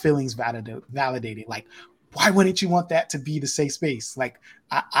have their feelings validated. Like, why wouldn't you want that to be the safe space? Like,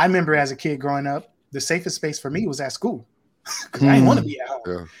 I remember as a kid growing up, the safest space for me was at school. Because I didn't want to be at home.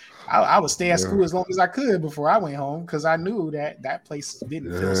 Yeah. I would stay at school as long as I could before I went home because I knew that place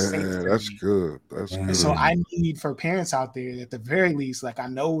didn't feel safe. That's good. That's good. So I need for parents out there, at the very least, like I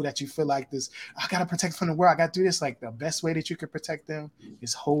know that you feel like this, I gotta protect from the world. I gotta do this. Like the best way that you could protect them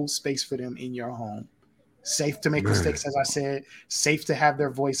is hold space for them in your home. Safe to make mistakes, as I said, safe to have their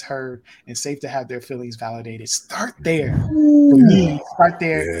voice heard, and safe to have their feelings validated. Start there. For me, start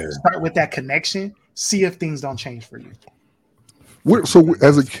there. Yeah. Start with that connection. See if things don't change for you. So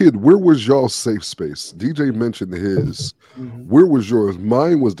as a kid, where was y'all's safe space? DJ mentioned his. Where was yours?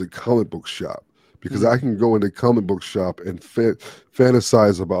 Mine was the comic book shop because I can go in the comic book shop and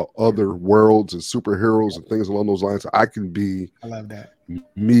fantasize about other worlds and superheroes and things along those lines. I can be I love that.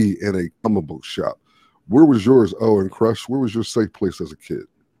 Me in a comic book shop. Where was yours? Oh, and Crush, where was your safe place as a kid?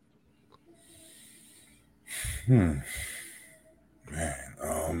 Man,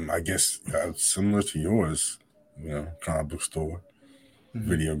 I guess similar to yours, comic book store.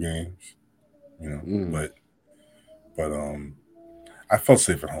 Video games, but I felt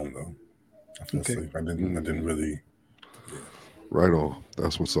safe at home though. I felt safe. I didn't really. Right on.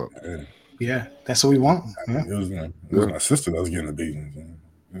 That's what's up. Yeah, that's what we want. Yeah. It was my sister that was getting the beating.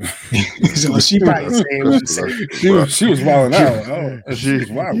 So she probably said what she was wilding out. She was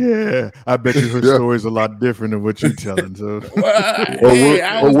wilding. Yeah, I bet you her story's a lot different than what you're telling. So,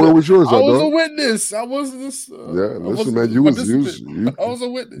 where was yours? I was a witness. I was this. Listen, man, you I was a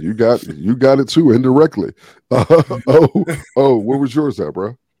witness. You got it too indirectly. Where was yours at,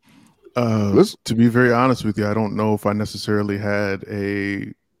 bro? To be very honest with you, I don't know if I necessarily had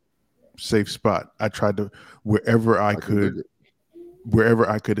a safe spot. I tried to wherever I could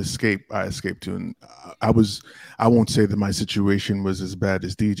escape, I escaped to. And I won't say that my situation was as bad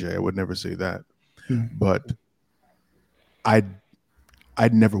as DJ. I would never say that. But I'd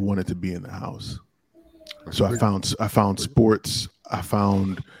never wanted to be in the house. So I found sports. I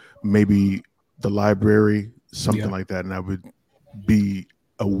found maybe the library, something like that. And I would be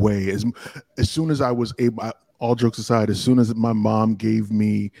away as soon as I was able. All jokes aside, as soon as my mom gave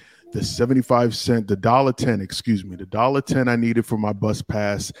me the 75 cent, the $1.10 I needed for my bus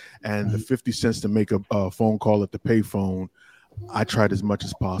pass and the 50 cents to make a phone call at the payphone, I tried as much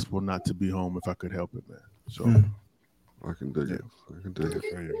as possible not to be home if I could help it, man. So I can dig it.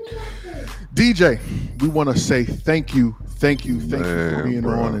 DJ, we want to say thank you for being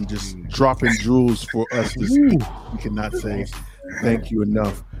on and just dropping jewels for us. We cannot say thank you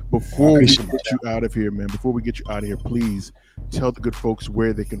enough. Before we get you out of here, man, please tell the good folks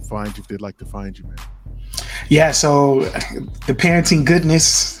where they can find you if they'd like to find you, man. Yeah, so the parenting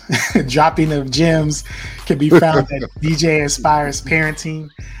goodness, dropping of gems can be found at DJ Inspires Parenting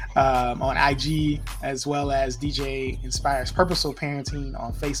on IG, as well as DJ Inspires Purposeful Parenting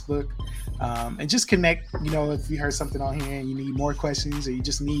on Facebook. And just connect, if you heard something on here and you need more questions or you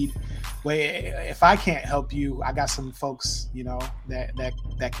just need, if I can't help you, I got some folks,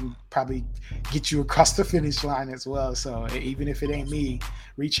 that can probably get you across the finish line as well. So even if it ain't me,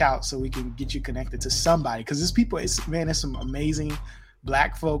 reach out so we can get you connected to somebody. Because there's some amazing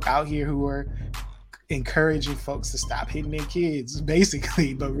Black folk out here who are encouraging folks to stop hitting their kids,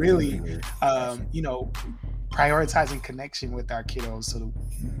 basically, but really, prioritizing connection with our kiddos so that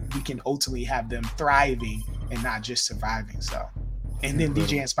we can ultimately have them thriving and not just surviving. So, and then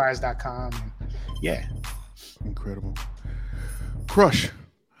DJinspires.com. Incredible. Crush,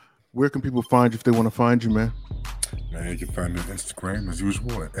 where can people find you if they want to find you, man? Man, you can find me on Instagram as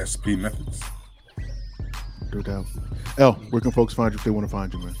usual at SP Methods. No doubt. L, where can folks find you if they want to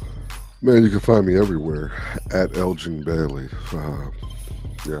find you, man? Man, you can find me everywhere at Elgin Bailey.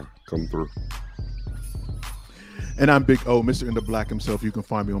 Come through. And I'm Big O, Mr. In the Black himself. You can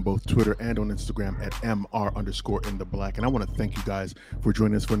find me on both Twitter and on Instagram at MR_In_the_Black. And I want to thank you guys for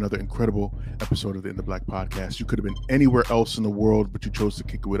joining us for another incredible episode of the In the Black podcast. You could have been anywhere else in the world, but you chose to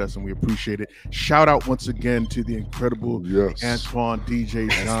kick it with us, and we appreciate it. Shout out once again to the incredible Antoine DJ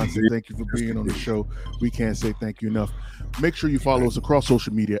Johnson. Thank you for being on the show. We can't say thank you enough. Make sure you follow us across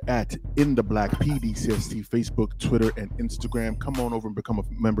social media at In the Black PDCST, Facebook, Twitter, and Instagram. Come on over and become a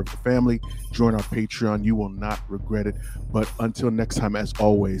member of the family. Join our Patreon. You will not regret it. But until next time, as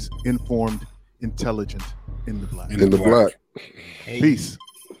always, informed, intelligent, in the black. In the black. Peace.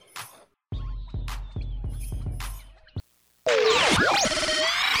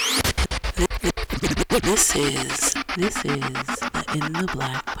 This is the In the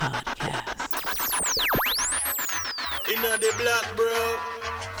Black podcast. In the black, bro.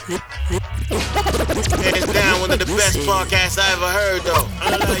 Hands down, one of the best podcasts I ever heard, though.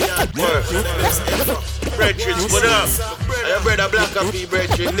 I love y'all. Word. Brethren, what up? I read a black up here,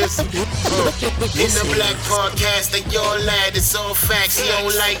 brethren. Listen. In the Black podcast, and your lad, it's all facts. He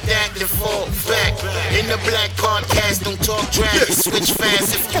don't like that, then fall back. In the Black podcast, don't talk trash. Switch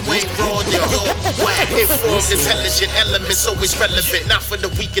fast if you ain't raw, then yo, whack. Informed, intelligent elements, always relevant. Not for the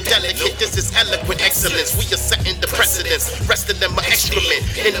weak and delicate. This is eloquent excellence. We are setting the precedence. Rest of them are excrement.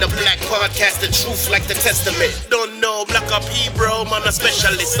 In the Black podcast, the truth like the testament. Don't know, black up here, bro, man, a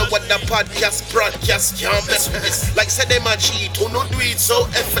specialist. No other podcast, broadcast, can't mess with this. Like said, them a cheat, who no do it so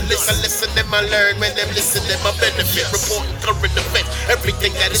effortless. I listen, them I learn, when them listen, them I benefit. Reporting current event,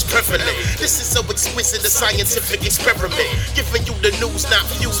 everything that is prevalent. This is so exquisite, a scientific experiment. Giving you the news, not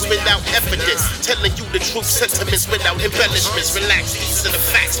views without evidence. Telling you the truth, sentiments without embellishments. Relax, these are the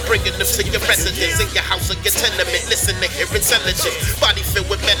facts, bringing them to your residence. In your house or your tenement, listen to hear intelligence. Body filled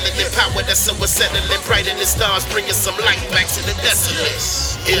with melanin power, that's so unsettling. Bright in the stars, bringing some light back to the desolate.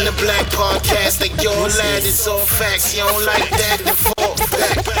 In the Black podcast, like your lad, it's all facts. You don't like that, then fall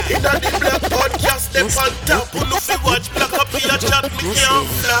back. In the black podcast, step on top. Who know fi watch black up here chat, me can't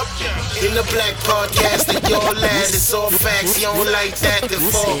flap. In the black podcast, in your land, it's all facts. You don't like that, then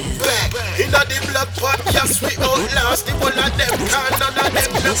fall back. In the black podcast, we outlast the one of them can, none of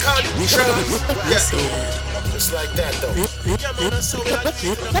them no can trust. Yeah. Just like that though. Yeah, man, that's so black.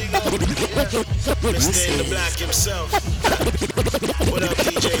 Mr. In the black himself. What up,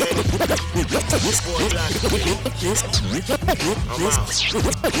 DJ Henry? This boy Black. I'm out.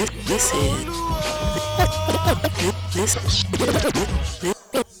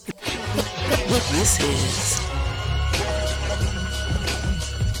 This is